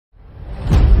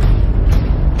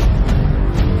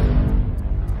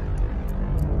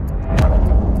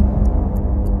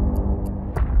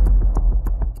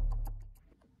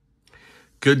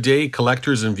Good day,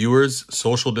 collectors and viewers.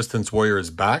 Social Distance Warrior is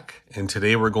back, and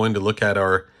today we're going to look at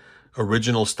our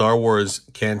original Star Wars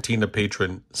Cantina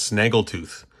patron,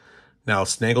 Snaggletooth. Now,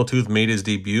 Snaggletooth made his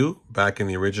debut back in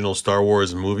the original Star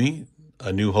Wars movie,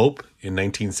 A New Hope, in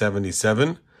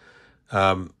 1977.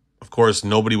 Of course,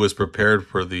 nobody was prepared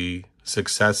for the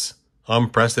success,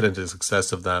 unprecedented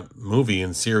success of that movie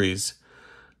and series.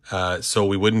 So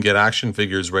we wouldn't get action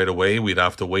figures right away. We'd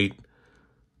have to wait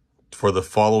for the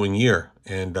following year.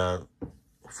 And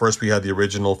first we had the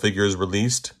original figures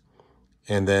released,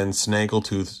 and then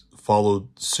Snaggletooth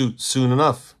followed suit soon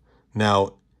enough.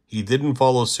 Now, he didn't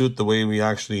follow suit the way we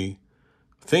actually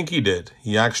think he did.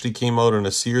 He actually came out in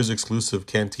a Sears exclusive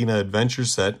Cantina Adventure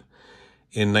set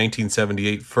in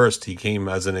 1978 first. He came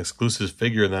as an exclusive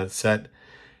figure in that set,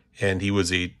 and he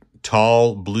was a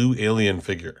tall blue alien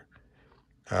figure.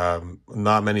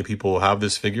 Not many people have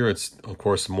this figure. It's, of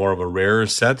course, more of a rarer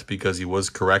set because he was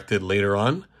corrected later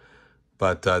on.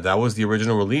 But that was the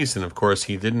original release. And, of course,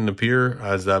 he didn't appear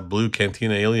as that blue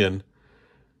Cantina alien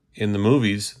in the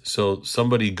movies. So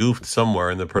somebody goofed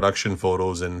somewhere in the production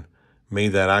photos and made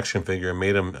that action figure and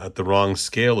made him at the wrong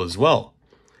scale as well.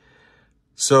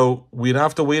 So we'd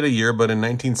have to wait a year, but in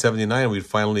 1979, we'd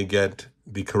finally get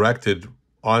the corrected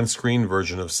on-screen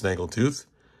version of Snaggletooth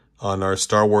on our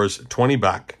Star Wars 20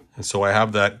 back. And so I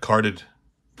have that card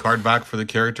back for the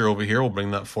character over here. We'll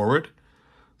bring that forward.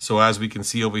 So as we can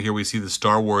see over here, we see the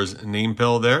Star Wars name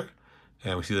pill there.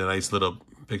 And we see the nice little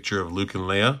picture of Luke and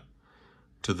Leia.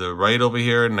 To the right over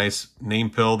here, nice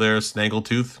name pill there,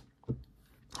 Snaggletooth.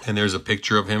 And there's a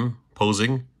picture of him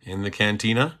posing in the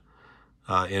cantina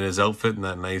in his outfit and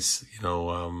that nice,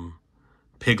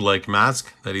 pig-like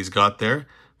mask that he's got there.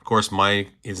 Of course,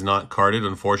 mine is not carded,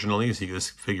 unfortunately. See,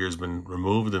 this figure has been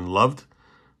removed and loved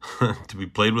to be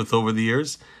played with over the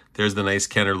years. There's the nice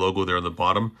Kenner logo there on the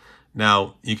bottom.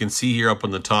 Now, you can see here up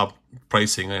on the top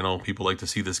pricing. I know people like to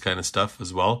see this kind of stuff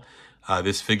as well.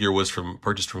 This figure was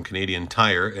purchased from Canadian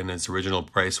Tire, and its original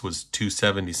price was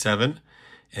 $277,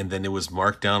 and then it was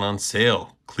marked down on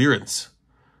sale, clearance,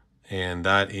 and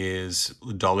that is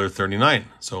 $1.39,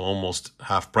 so almost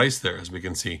half price there, as we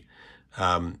can see.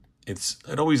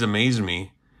 It always amazed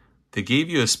me. They gave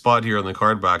you a spot here on the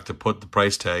card back to put the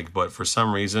price tag, but for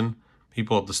some reason,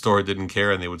 people at the store didn't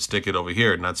care and they would stick it over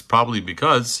here. And that's probably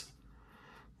because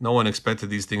no one expected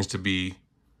these things to be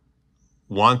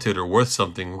wanted or worth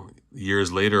something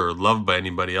years later or loved by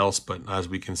anybody else. But as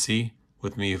we can see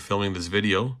with me filming this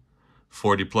video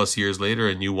 40 plus years later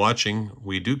and you watching,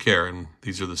 we do care. And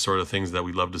these are the sort of things that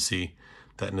we love to see,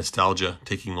 that nostalgia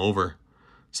taking over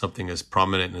something as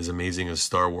prominent and as amazing as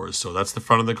Star Wars. So that's the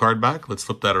front of the card back. Let's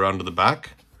flip that around to the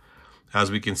back. As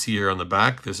we can see here on the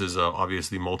back, this is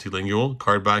obviously multilingual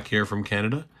card back here from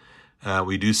Canada.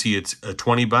 We do see it's a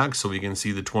 20 back, so we can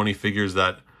see the 20 figures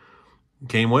that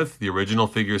came with. The original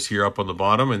figures here up on the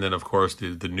bottom, and then, of course,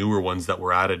 the newer ones that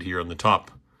were added here on the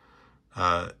top.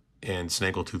 And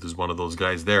Snaggletooth is one of those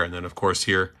guys there. And then, of course,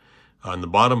 here on the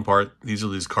bottom part, these are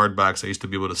these card backs. I used to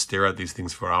be able to stare at these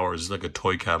things for hours. It's like a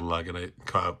toy catalog, and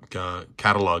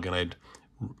I'd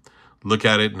look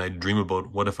at it and I'd dream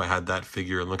about what if I had that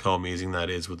figure, and look how amazing that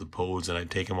is with the pose, and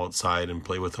I'd take him outside and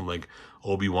play with him like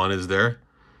Obi-Wan is there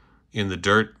in the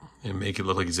dirt and make it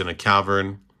look like he's in a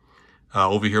cavern.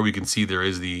 Over here we can see there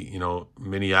is the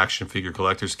mini action figure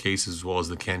collector's case, as well as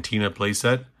the Cantina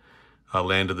playset.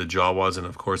 Land of the Jawas, and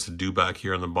of course the dewback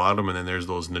here on the bottom, and then there's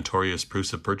those notorious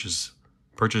proofs of purchases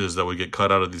that would get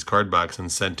cut out of these card backs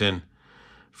and sent in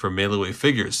for mail-away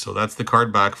figures. So that's the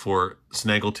card back for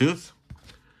Snaggletooth.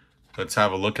 Let's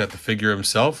have a look at the figure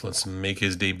himself. Let's make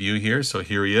his debut here. So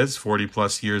here he is, 40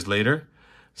 plus years later.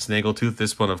 Snaggletooth,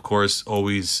 this one of course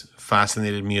always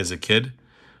fascinated me as a kid.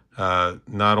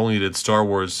 Not only did Star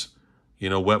Wars,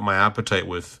 whet my appetite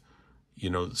with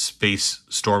space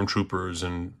stormtroopers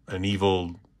and an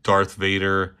evil Darth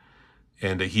Vader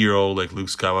and a hero like Luke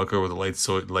Skywalker with a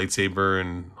lightsaber,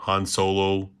 and Han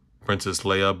Solo, Princess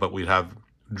Leia, but we'd have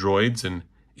droids and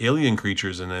alien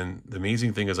creatures. And then the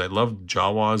amazing thing is I loved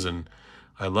Jawas and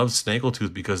I loved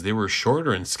Snaggletooth because they were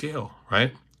shorter in scale,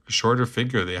 right? A shorter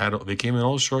figure. They came in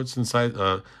all sorts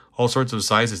and all sorts of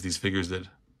sizes, these figures did.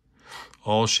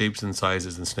 All shapes and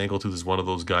sizes, and Snaggletooth is one of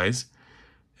those guys.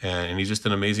 And he's just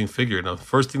an amazing figure. Now, the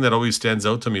first thing that always stands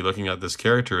out to me looking at this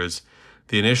character is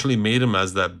they initially made him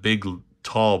as that big,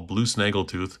 tall, blue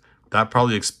Snaggletooth. That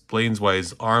probably explains why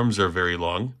his arms are very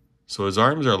long. So his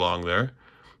arms are long there.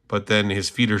 But then his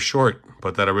feet are short.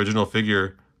 But that original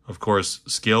figure, of course,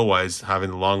 scale-wise, having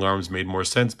the long arms made more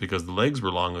sense because the legs were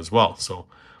long as well. So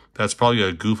that's probably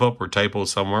a goof-up or typo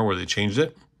somewhere where they changed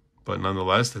it. But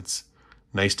nonetheless, it's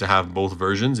nice to have both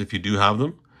versions if you do have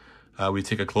them. We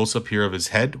take a close-up here of his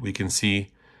head. We can see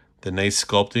the nice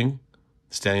sculpting,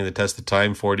 standing the test of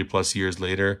time 40 plus years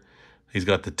later. He's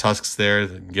got the tusks there,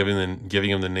 giving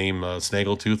him the name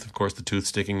Snaggletooth. Of course, the tooth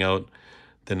sticking out,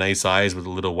 the nice eyes with the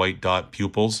little white dot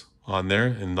pupils on there,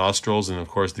 and nostrils, and of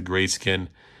course the gray skin.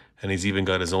 And he's even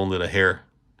got his own little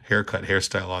haircut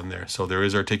hairstyle on there. So there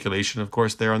is articulation, of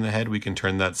course, there on the head. We can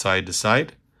turn that side to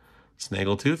side,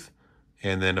 Snaggletooth.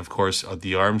 And then, of course, at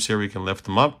the arms here, we can lift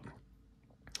them up.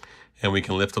 And we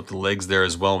can lift up the legs there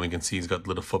as well. And we can see he's got the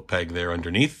little foot peg there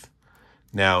underneath.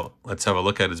 Now, let's have a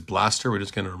look at his blaster. We're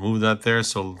just going to remove that there.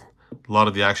 So a lot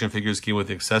of the action figures came with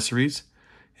the accessories.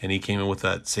 And he came in with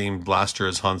that same blaster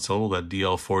as Han Solo, that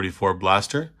DL-44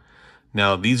 blaster.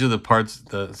 Now, these are the parts,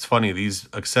 it's funny, these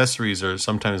accessories are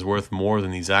sometimes worth more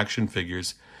than these action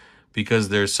figures because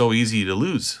they're so easy to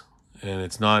lose. And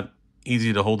it's not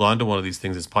easy to hold on to one of these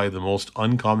things. It's probably the most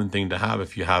uncommon thing to have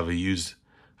if you have a used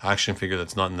action figure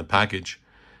that's not in the package.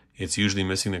 It's usually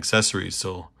missing accessories.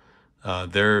 So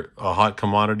they're a hot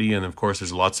commodity, and of course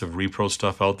there's lots of repro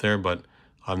stuff out there, but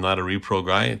I'm not a repro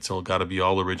guy. It's all got to be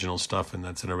all original stuff, and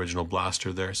that's an original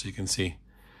blaster there, so you can see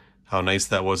how nice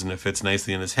that was, and it fits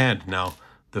nicely in his hand. Now,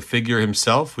 the figure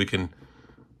himself, we can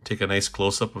take a nice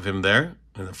close-up of him there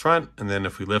in the front, and then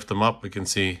if we lift him up, we can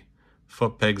see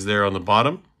foot pegs there on the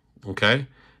bottom, okay?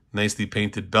 Nicely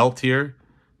painted belt here.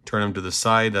 Turn him to the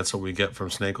side. That's what we get from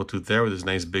Snaggletooth there with his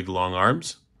nice big long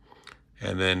arms.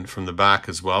 And then from the back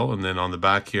as well. And then on the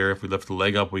back here, if we lift the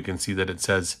leg up, we can see that it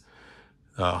says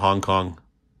Hong Kong.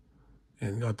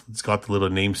 And it's got the little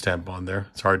name stamp on there.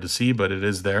 It's hard to see, but it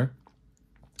is there.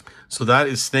 So that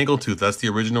is Snaggletooth. That's the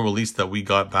original release that we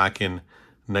got back in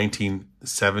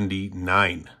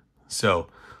 1979. So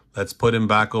let's put him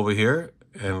back over here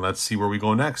and let's see where we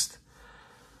go next.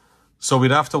 So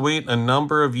we'd have to wait a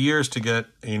number of years to get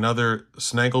another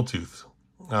Snaggletooth.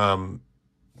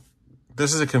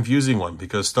 This is a confusing one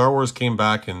because Star Wars came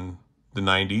back in the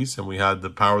 90s and we had the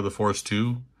Power of the Force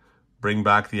 2 bring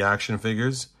back the action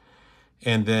figures.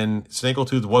 And then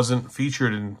Snaggletooth wasn't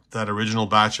featured in that original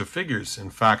batch of figures. In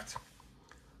fact,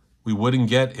 we wouldn't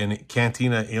get a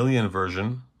Cantina Alien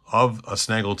version of a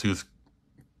Snaggletooth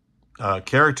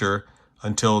character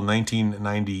until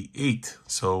 1998.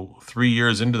 So 3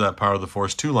 years into that Power of the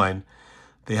Force 2 line,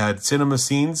 they had cinema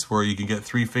scenes where you could get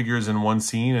 3 figures in one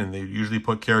scene, and they usually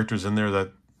put characters in there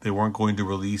that they weren't going to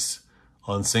release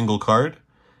on single card.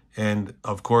 And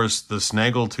of course, the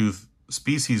Snaggletooth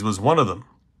species was one of them.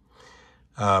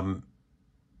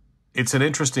 It's an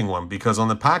interesting one because on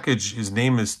the package, his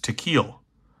name is Tequil.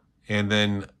 And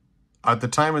then at the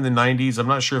time in the 90s, I'm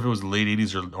not sure if it was the late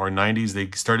 80s or 90s, they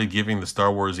started giving the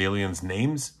Star Wars aliens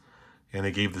names. And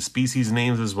they gave the species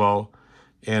names as well.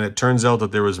 And it turns out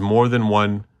that there was more than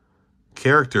one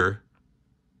character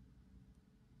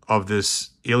of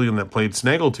this alien that played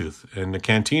Snaggletooth in the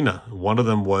Cantina. One of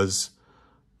them was,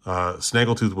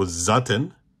 Snaggletooth was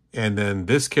Zutton. And then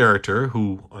this character,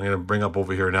 who I'm going to bring up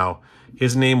over here now,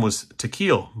 his name was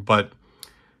Tequil. But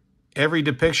every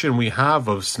depiction we have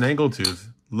of Snaggletooth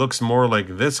looks more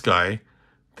like this guy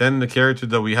than the character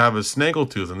that we have as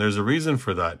Snaggletooth. And there's a reason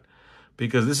for that.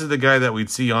 Because this is the guy that we'd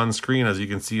see on screen, as you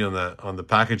can see on the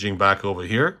packaging back over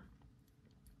here.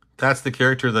 That's the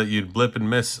character that you'd blip and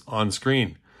miss on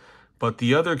screen. But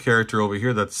the other character over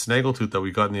here, that's Snaggletooth that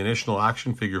we got in the initial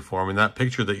action figure form, in that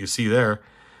picture that you see there,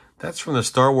 that's from the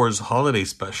Star Wars Holiday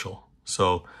Special.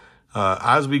 So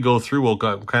as we go through, we'll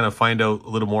kind of find out a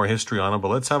little more history on him. But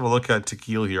let's have a look at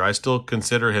Tequil here. I still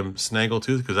consider him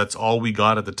Snaggletooth because that's all we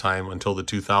got at the time until the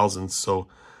 2000s. So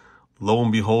lo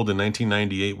and behold, in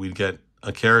 1998, we'd get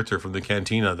a character from the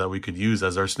Cantina that we could use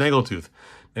as our Snaggletooth.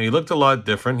 Now, he looked a lot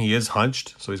different. He is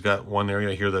hunched. So he's got one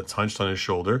area here that's hunched on his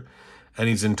shoulder. And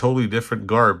he's in totally different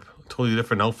garb, totally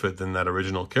different outfit than that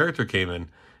original character came in.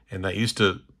 And that used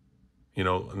to, you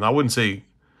know, and I wouldn't say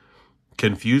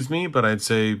confuse me, but I'd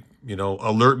say, you know,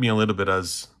 alert me a little bit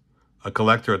as a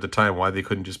collector at the time why they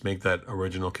couldn't just make that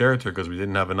original character, because we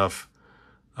didn't have enough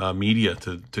media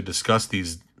to discuss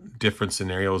these different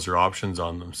scenarios or options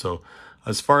on them. So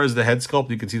as far as the head sculpt,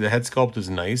 you can see the head sculpt is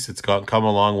nice. It's come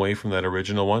a long way from that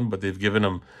original one, but they've given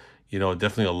him, you know,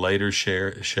 definitely a lighter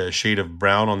shade of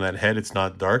brown on that head. It's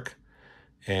not dark.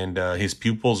 And his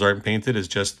pupils aren't painted. It's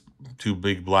just 2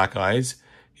 big black eyes.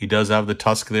 He does have the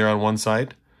tusk there on one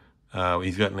side.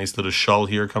 He's got a nice little shull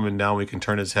here coming down. We can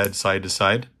turn his head side to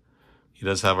side. He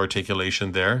does have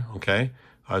articulation there, okay?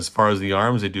 As far as the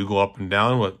arms, they do go up and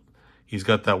down, but he's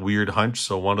got that weird hunch,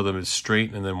 so one of them is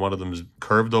straight and then one of them is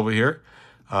curved over here.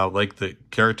 Like the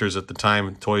characters at the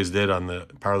time, toys did on the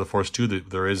Power of the Force 2,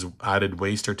 there is added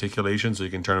waist articulation, so you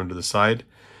can turn him to the side.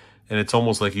 And it's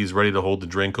almost like he's ready to hold the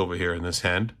drink over here in this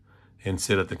hand. and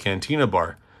sit at the Cantina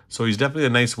bar. So he's definitely a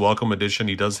nice welcome addition.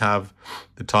 He does have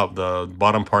the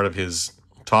bottom part of his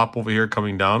top over here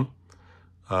coming down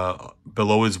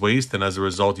below his waist, and as a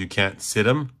result, you can't sit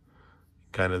him.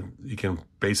 You can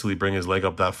basically bring his leg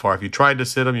up that far. If you tried to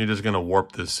sit him, you're just going to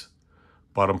warp this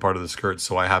bottom part of the skirt.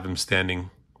 So I have him standing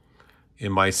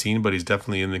in my scene, but he's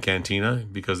definitely in the Cantina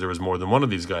because there was more than one of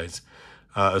these guys.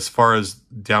 As far as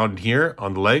down here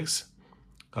on the legs,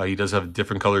 he does have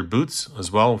different colored boots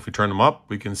as well. If we turn them up,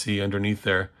 we can see underneath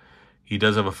there, he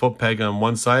does have a foot peg on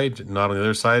one side, not on the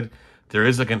other side. There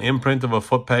is like an imprint of a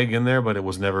foot peg in there, but it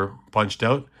was never punched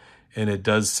out. And it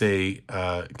does say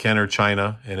Kenner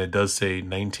China, and it does say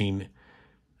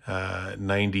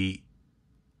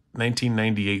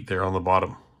 1998 there on the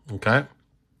bottom. Okay,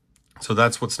 so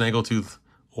that's what Snaggletooth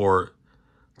or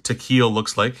Tequila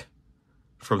looks like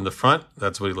from the front.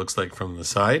 That's what he looks like from the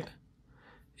side,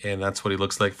 and that's what he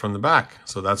looks like from the back.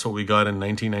 So that's what we got in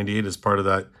 1998 as part of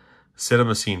that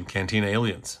cinema scene, Cantina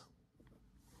Aliens.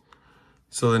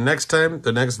 So the next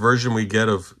version we get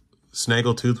of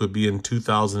Snaggletooth would be in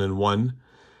 2001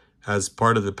 as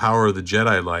part of the Power of the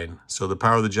Jedi line. So the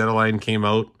Power of the Jedi line came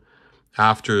out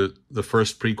after the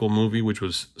first prequel movie, which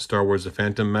was Star Wars The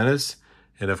Phantom Menace.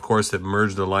 And of course, it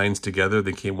merged the lines together.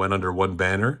 They went under one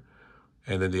banner.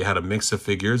 And then they had a mix of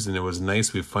figures, and it was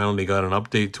nice. We finally got an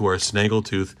update to our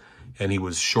Snaggletooth, and he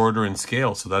was shorter in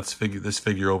scale. So that's this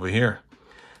figure over here.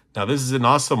 Now, this is an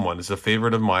awesome one. It's a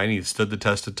favorite of mine. He stood the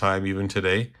test of time even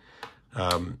today.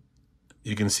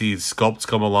 You can see his sculpt's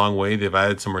come a long way. They've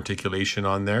added some articulation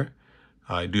on there.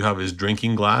 I do have his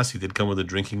drinking glass. He did come with a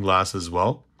drinking glass as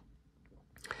well.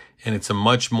 And it's a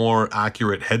much more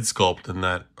accurate head sculpt than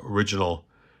that original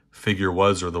figure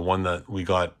was, or the one that we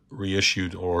got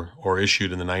reissued or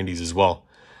issued in the 90s as well.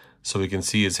 So we can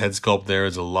see his head sculpt there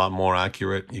is a lot more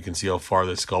accurate. You can see how far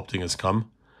the sculpting has come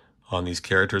on these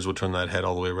characters. We'll turn that head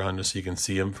all the way around just so you can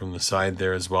see him from the side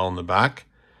there as well in the back.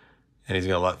 And he's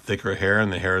got a lot thicker hair,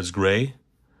 and the hair is gray.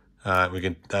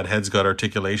 That head's got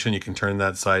articulation. You can turn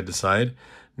that side to side.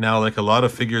 Now, like a lot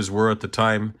of figures were at the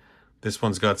time, this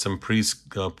one's got some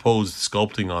pre-posed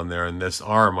sculpting on there, and this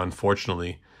arm,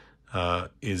 unfortunately,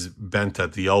 is bent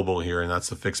at the elbow here, and that's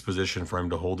the fixed position for him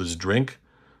to hold his drink.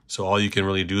 So all you can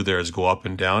really do there is go up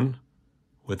and down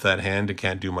with that hand. It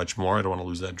can't do much more. I don't want to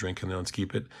lose that drink, and then let's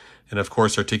keep it. And of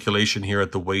course, articulation here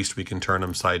at the waist, we can turn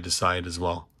him side to side as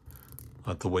well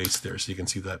at the waist there. So you can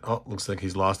see that. Oh, looks like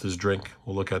he's lost his drink.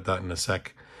 We'll look at that in a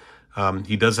sec.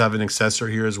 He does have an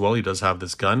accessory here as well. He does have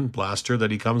this gun blaster that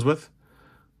he comes with.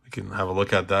 We can have a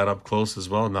look at that up close as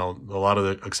well. Now, a lot of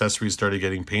the accessories started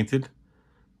getting painted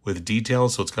with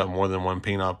details, so it's got more than one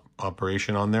paint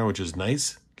operation on there, which is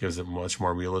nice. Gives it much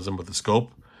more realism with the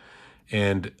scope.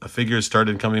 And figures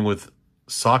started coming with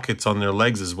sockets on their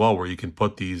legs as well, where you can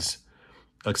put these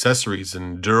accessories,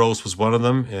 and Duros was one of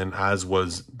them, and as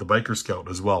was the Biker Scout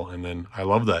as well. And then I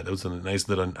love that. It was a nice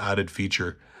little added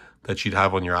feature that you'd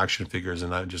have on your action figures,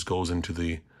 and that just goes into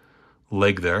the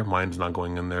leg there. Mine's not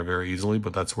going in there very easily,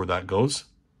 but that's where that goes,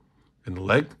 in the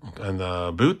leg and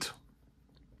the boot.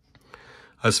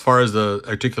 As far as the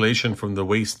articulation from the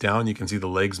waist down, you can see the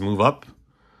legs move up,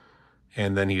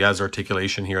 and then he has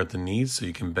articulation here at the knees, so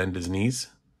you can bend his knees.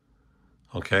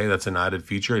 Okay, that's an added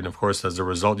feature. And of course, as a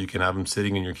result, you can have him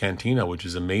sitting in your Cantina, which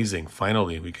is amazing.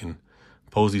 Finally, we can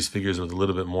pose these figures with a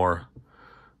little bit more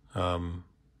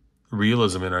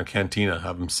realism in our Cantina,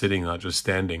 have him sitting, not just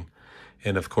standing.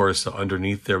 And of course,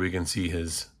 underneath there, we can see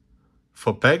his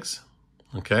foot pegs.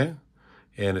 Okay,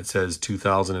 and it says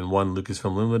 2001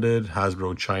 Lucasfilm Limited,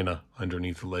 Hasbro China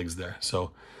underneath the legs there.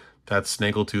 So that's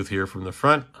Snaggletooth here from the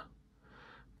front.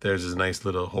 There's his nice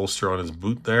little holster on his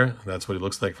boot there. That's what he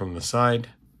looks like from the side.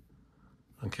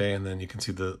 Okay, and then you can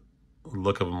see the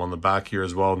look of him on the back here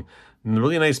as well. And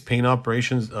really nice paint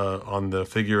operations on the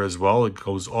figure as well. It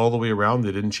goes all the way around.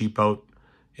 They didn't cheap out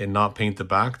and not paint the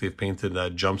back. They've painted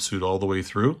that jumpsuit all the way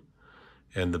through,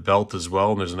 and the belt as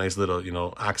well. And there's a nice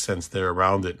little, accents there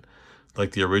around it,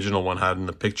 like the original one had in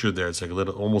the picture there. It's like a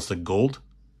little, almost like gold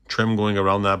trim going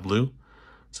around that blue.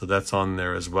 So that's on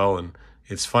there as well. And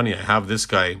it's funny, I have this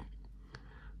guy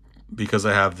because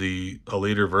I have a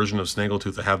later version of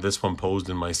Snaggletooth. I have this one posed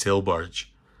in my sail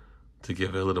barge to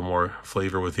give it a little more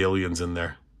flavor with aliens in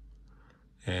there.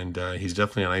 And he's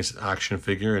definitely a nice action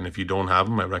figure. And if you don't have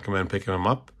him, I recommend picking him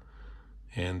up.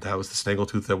 And that was the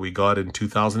Snaggletooth that we got in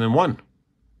 2001.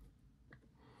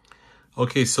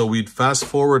 Okay, so we'd fast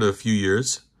forward a few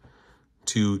years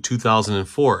to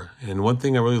 2004. And one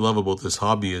thing I really love about this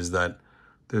hobby is that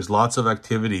there's lots of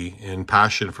activity and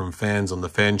passion from fans on the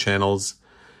fan channels.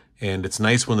 And it's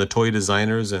nice when the toy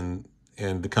designers and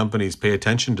the companies pay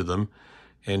attention to them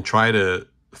and try to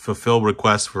fulfill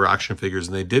requests for action figures,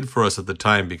 and they did for us at the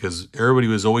time because everybody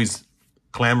was always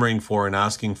clamoring for and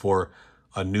asking for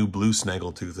a new blue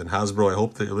Snaggletooth. And Hasbro, I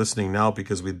hope that you're listening now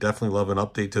because we'd definitely love an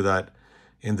update to that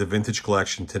in the vintage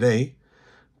collection today.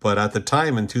 But at the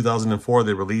time, in 2004,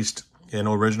 they released an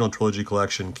original trilogy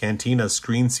collection, Cantina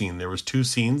Screen Scene. There was 2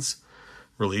 scenes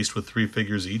released with 3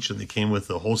 figures each, and they came with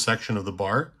the whole section of the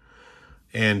bar.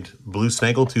 And Blue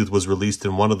Snaggletooth was released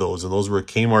in one of those, and those were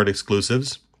Kmart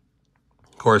exclusives.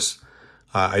 Of course,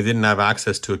 I didn't have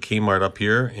access to a Kmart up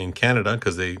here in Canada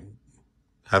because they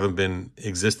haven't been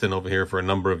existent over here for a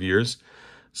number of years.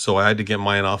 So I had to get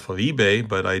mine off of eBay,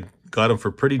 but I got them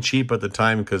for pretty cheap at the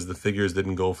time because the figures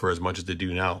didn't go for as much as they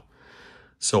do now.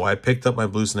 So I picked up my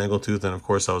Blue Snaggletooth, and of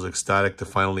course I was ecstatic to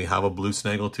finally have a Blue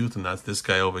Snaggletooth, and that's this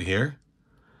guy over here.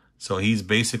 So he's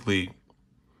basically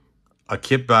a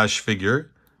Kit Bash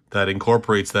figure that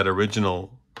incorporates that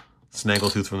original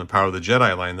Snaggletooth from the Power of the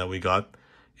Jedi line that we got,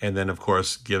 and then of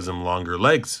course gives him longer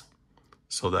legs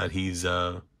so that he's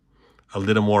a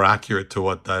little more accurate to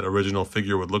what that original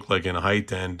figure would look like in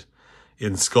height and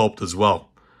in sculpt as well.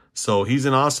 So he's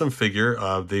an awesome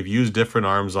figure. They've used different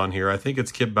arms on here. I think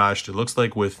it's Kit Bashed. It looks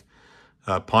like with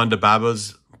Ponda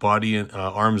Baba's body and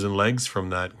arms and legs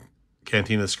from that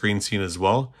Cantina Screen Scene as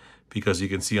well, because you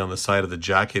can see on the side of the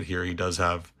jacket here, he does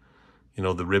have, you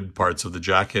know, the ribbed parts of the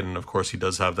jacket. And of course, he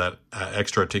does have that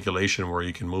extra articulation where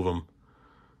you can move him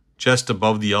just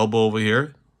above the elbow over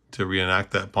here to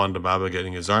reenact that Ponda Baba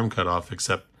getting his arm cut off,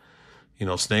 except, you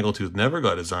know, Snaggletooth never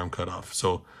got his arm cut off.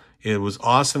 So it was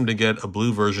awesome to get a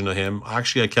blue version of him.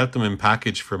 Actually, I kept him in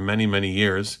package for many, many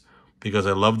years because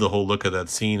I loved the whole look of that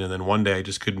scene. And then one day I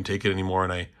just couldn't take it anymore,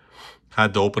 and I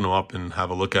had to open him up and have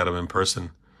a look at him in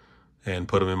person and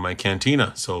put him in my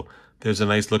Cantina. So there's a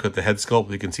nice look at the head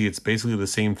sculpt. You can see it's basically the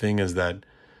same thing as that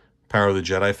Power of the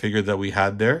Jedi figure that we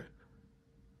had there.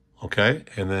 Okay,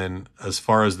 and then as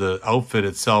far as the outfit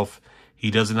itself,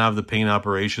 he doesn't have the paint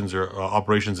operations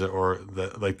or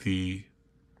like the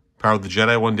Power of the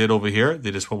Jedi one did over here.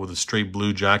 They just went with a straight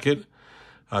blue jacket.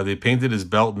 They painted his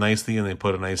belt nicely, and they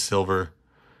put a nice silver,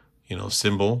 you know,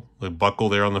 symbol, like buckle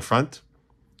there on the front.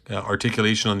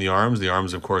 Articulation on the arms. The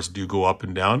arms, of course, do go up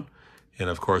and down. And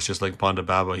of course, just like Ponda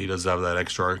Baba, he does have that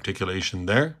extra articulation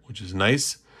there, which is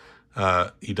nice.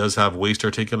 He does have waist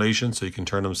articulation, so you can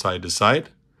turn him side to side,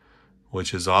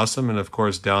 which is awesome. And of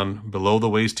course, down below the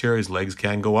waist here, his legs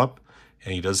can go up.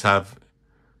 And he does have,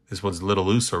 this one's a little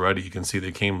loose already. You can see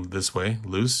they came this way,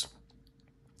 loose.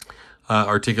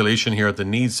 Articulation here at the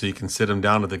knees, so you can sit him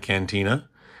down at the Cantina.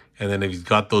 And then he's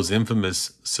got those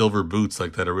infamous silver boots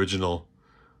like that original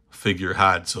figure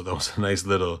had. So that was a nice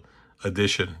little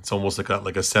addition. It's almost like got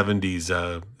like a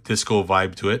 70s disco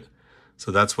vibe to it.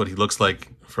 So that's what he looks like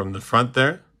from the front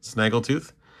there,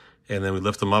 Snaggletooth. And then we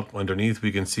lift him up underneath.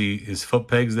 We can see his foot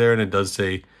pegs there, and it does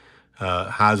say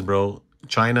Hasbro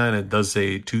China, and it does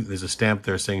say there's a stamp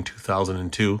there saying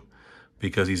 2002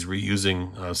 because he's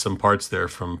reusing some parts there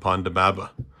from Ponda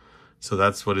Baba. So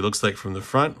that's what he looks like from the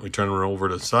front. We turn him over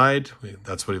to the side.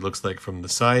 That's what he looks like from the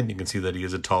side. You can see that he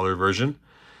is a taller version.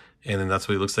 And then that's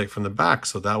what he looks like from the back.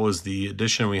 So that was the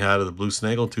addition we had of the Blue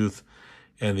Snaggletooth,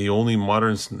 and the only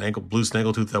modern Blue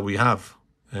Snaggletooth that we have.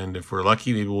 And if we're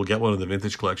lucky, maybe we'll get one in the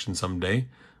vintage collection someday,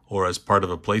 or as part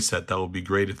of a playset. That would be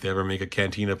great if they ever make a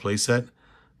Cantina playset.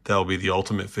 That will be the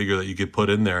ultimate figure that you could put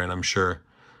in there, and I'm sure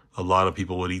a lot of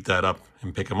people would eat that up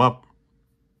and pick him up.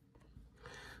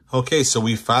 Okay, so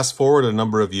we fast forward a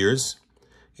number of years,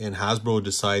 and Hasbro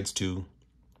decides to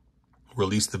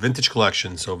release the vintage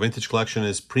collection. So vintage collection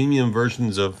is premium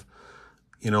versions of,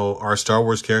 you know, our Star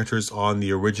Wars characters on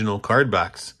the original card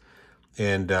backs.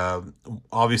 And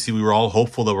obviously we were all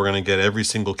hopeful that we're going to get every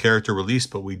single character released,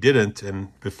 but we didn't.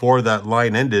 And before that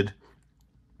line ended,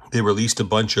 they released a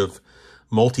bunch of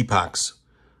multi-packs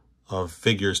of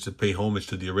figures to pay homage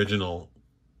to the original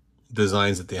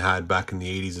designs that they had back in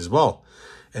the 80s as well.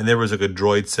 And there was like a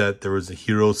droid set, there was a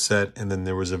hero set, and then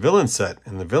there was a villain set.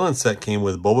 And the villain set came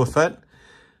with Boba Fett,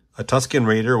 a Tusken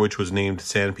Raider, which was named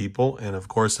Sand People, and of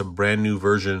course a brand new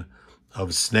version of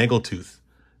Snaggletooth.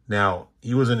 Now,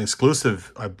 he was an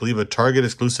exclusive, I believe a Target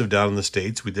exclusive down in the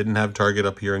States. We didn't have Target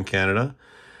up here in Canada.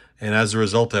 And as a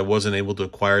result, I wasn't able to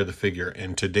acquire the figure.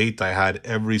 And to date, I had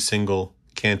every single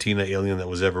Cantina alien that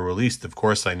was ever released. Of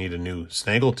course, I need a new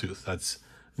Snaggletooth. That's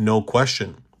no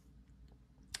question.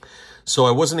 So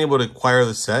I wasn't able to acquire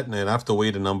the set, and I'd have to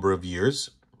wait a number of years.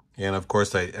 And of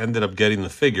course, I ended up getting the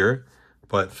figure.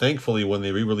 But thankfully, when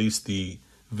they re-released the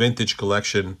vintage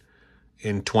collection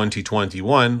in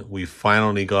 2021, we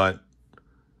finally got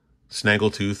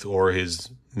Snaggletooth, or his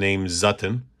name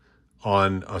Zutton,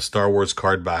 on a Star Wars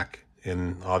card back.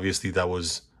 And obviously that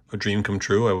was a dream come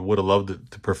true. I would have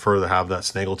loved to prefer to have that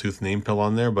Snaggletooth name pill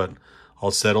on there, but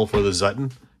I'll settle for the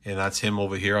Zutton, and that's him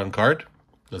over here on card.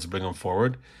 Let's bring him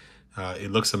forward.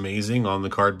 It looks amazing on the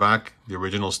card back, the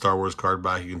original Star Wars card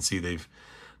back. You can see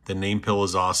the name pill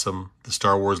is awesome. The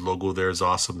Star Wars logo there is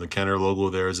awesome. The Kenner logo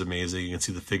there is amazing. You can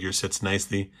see the figure sits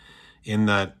nicely in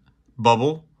that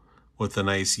bubble with a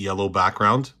nice yellow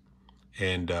background.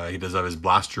 And he does have his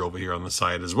blaster over here on the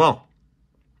side as well.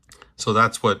 So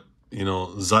that's what,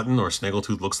 Zutton or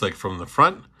Snaggletooth looks like from the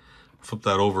front. Flip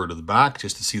that over to the back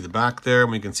just to see the back there.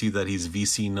 And we can see that he's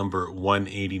VC number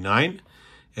 189.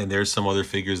 And there's some other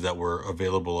figures that were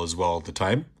available as well at the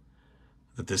time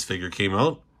that this figure came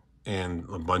out. And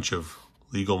a bunch of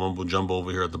legal mumbo jumbo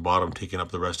over here at the bottom taking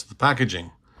up the rest of the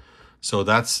packaging. So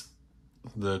that's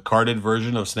the carded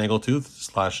version of Snaggletooth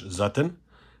 / Zutton.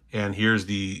 And here's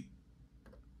the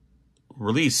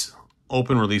release,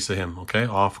 open release of him, okay,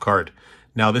 off card.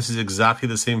 Now this is exactly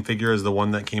the same figure as the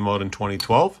one that came out in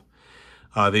 2012.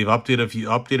 They've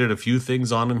updated a few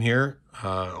things on him here.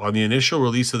 On the initial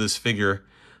release of this figure,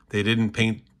 they didn't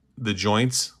paint the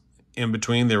joints in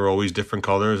between. They were always different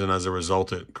colors, and as a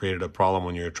result, it created a problem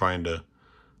when you're trying to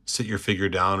sit your figure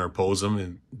down or pose them,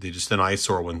 and they just an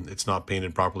eyesore when it's not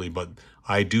painted properly. But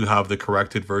I do have the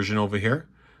corrected version over here.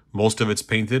 Most of it's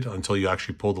painted until you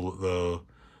actually pull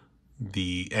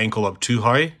the ankle up too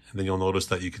high, and then you'll notice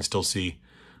that you can still see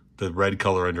the red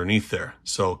color underneath there.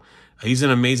 So he's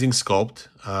an amazing sculpt,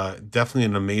 definitely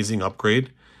an amazing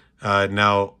upgrade.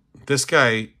 Now this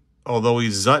guy, although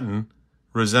he's Zutton,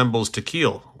 resembles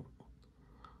Tequil,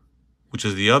 which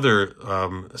is the other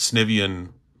Snivian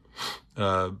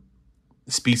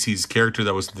species character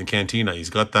that was in the Cantina. He's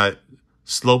got that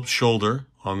sloped shoulder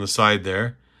on the side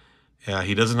there.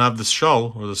 He doesn't have the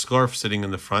shawl or the scarf sitting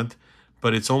in the front,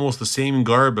 but it's almost the same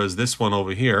garb as this one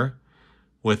over here,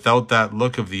 without that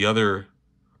look of the other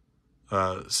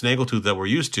Snaggletooth that we're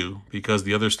used to, because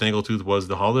the other Snaggletooth was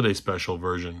the holiday special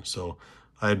version. So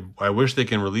I wish they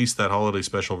can release that holiday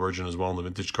special version as well in the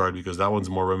vintage card, because that one's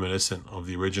more reminiscent of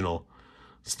the original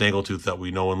Snaggletooth that we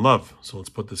know and love. So let's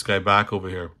put this guy back over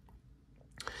here.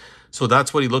 So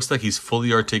that's what he looks like. He's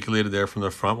fully articulated there from the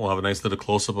front. We'll have a nice little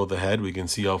close-up of the head. We can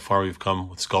see how far we've come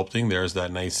with sculpting. There's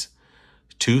that nice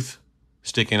tooth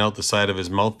sticking out the side of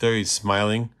his mouth there. He's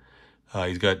smiling.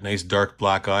 He's got nice dark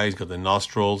black eyes. He's got the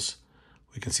nostrils.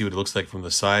 We can see what it looks like from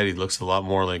the side. He looks a lot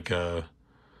more like an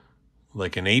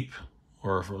ape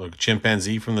or like a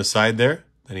chimpanzee from the side there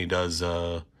than he does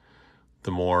the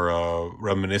more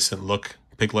reminiscent look,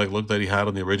 pig-like look that he had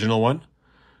on the original one.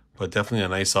 But definitely a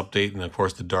nice update. And of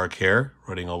course the dark hair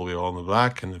running all the way along the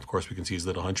back. And of course we can see his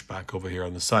little hunchback over here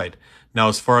on the side. Now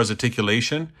as far as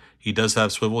articulation, he does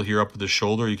have swivel here up at the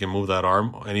shoulder. You can move that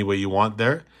arm any way you want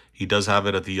there. He does have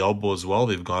it at the elbow as well.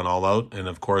 They've gone all out. And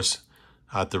of course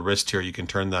at the wrist here, you can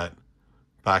turn that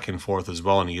back and forth as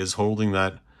well. And he is holding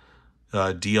that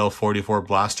DL44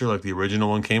 blaster like the original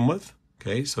one came with.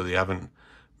 Okay, so they haven't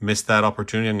missed that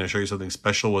opportunity. I'm going to show you something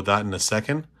special with that in a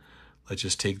second. Let's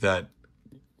just take that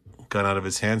gun out of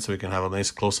his hand so we can have a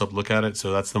nice close-up look at it.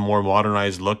 So that's the more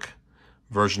modernized look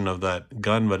version of that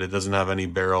gun, but it doesn't have any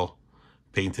barrel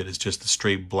painted. It's just a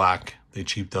straight black. They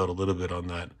cheaped out a little bit on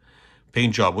that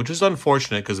paint job, which is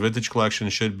unfortunate because vintage collection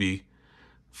should be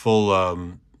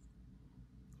full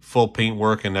paint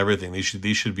work and everything.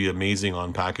 These should be amazing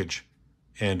on package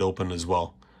and open as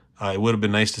well. It would have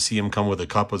been nice to see him come with a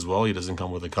cup as well. He doesn't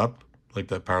come with a cup like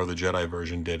that Power of the Jedi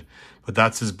version did. But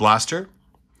that's his blaster.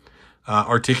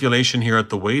 Articulation here at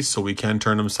the waist, so we can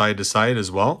turn him side to side as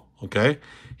well. Okay,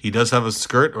 he does have a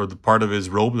skirt or the part of his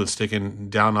robe that's sticking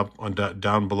down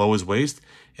down below his waist,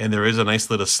 and there is a nice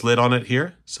little slit on it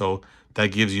here, so that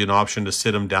gives you an option to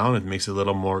sit him down. It makes it a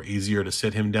little more easier to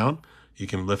sit him down. You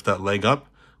can lift that leg up.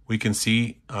 We can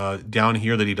see down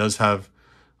here that he does have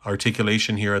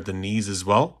articulation here at the knees as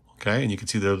well. Okay, and you can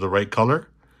see they're the right color,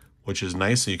 which is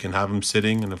nice. So you can have him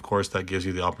sitting, and of course that gives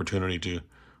you the opportunity to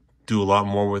do a lot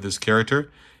more with his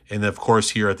character. And of course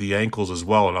here at the ankles as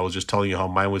well. And I was just telling you how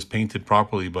mine was painted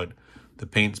properly, but the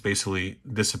paint's basically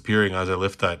disappearing as I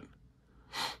lift that,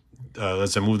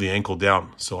 as I move the ankle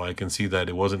down. So I can see that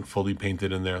it wasn't fully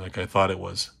painted in there like I thought it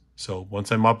was. So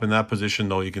once I'm up in that position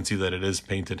though, you can see that it is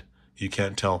painted. You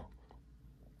can't tell.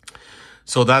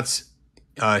 So that's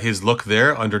his look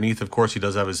there. Underneath, of course, he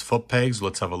does have his foot pegs.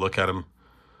 Let's have a look at him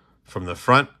from the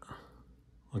front.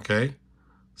 Okay.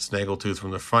 Snaggletooth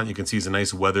from the front. You can see he's a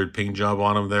nice weathered paint job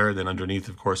on him there. Then underneath,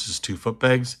 of course, is 2 foot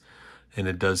pegs. And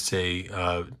it does say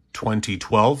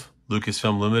 2012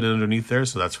 Lucasfilm Limited underneath there.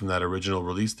 So that's from that original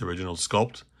release, the original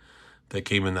sculpt that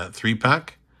came in that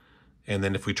 3-pack. And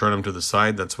then if we turn him to the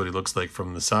side, that's what he looks like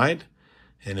from the side.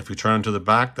 And if we turn him to the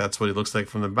back, that's what he looks like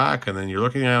from the back. And then you're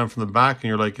looking at him from the back and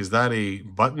you're like, is that a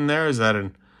button there? Is that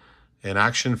an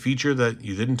action feature that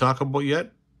you didn't talk about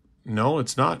yet? No,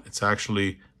 it's not. It's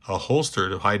actually a holster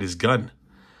to hide his gun.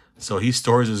 So he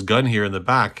stores his gun here in the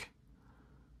back,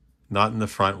 not in the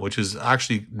front, which is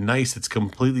actually nice. It's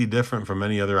completely different from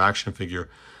any other action figure.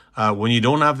 When you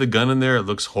don't have the gun in there, it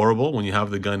looks horrible. When you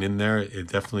have the gun in there, it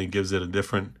definitely gives it a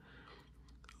different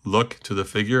look to the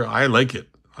figure. I like it.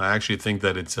 I actually think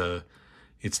that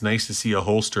it's nice to see a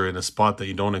holster in a spot that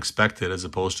you don't expect it, as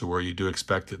opposed to where you do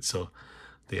expect it. So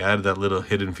they added that little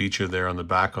hidden feature there on the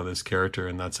back on this character,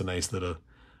 and that's a nice little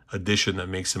addition that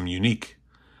makes him unique.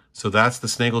 So that's the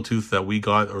Snaggletooth that we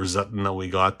got, or Zutton that we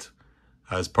got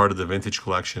as part of the vintage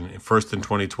collection. First in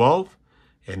 2012,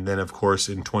 and then of course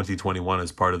in 2021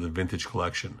 as part of the vintage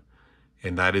collection.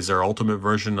 And that is our ultimate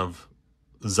version of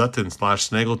Zutton /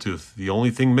 Snaggletooth. The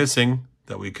only thing missing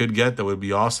that we could get that would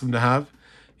be awesome to have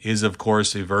is, of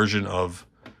course, a version of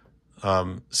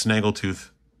Snaggletooth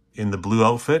in the blue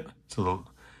outfit.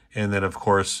 And then, of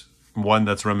course, one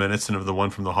that's reminiscent of the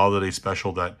one from the holiday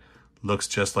special that looks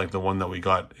just like the one that we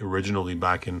got originally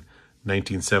back in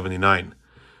 1979.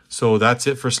 So that's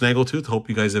it for Snaggletooth. Hope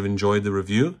you guys have enjoyed the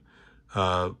review.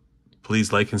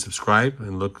 Please like and subscribe,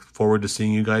 and look forward to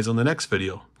seeing you guys on the next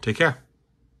video. Take care.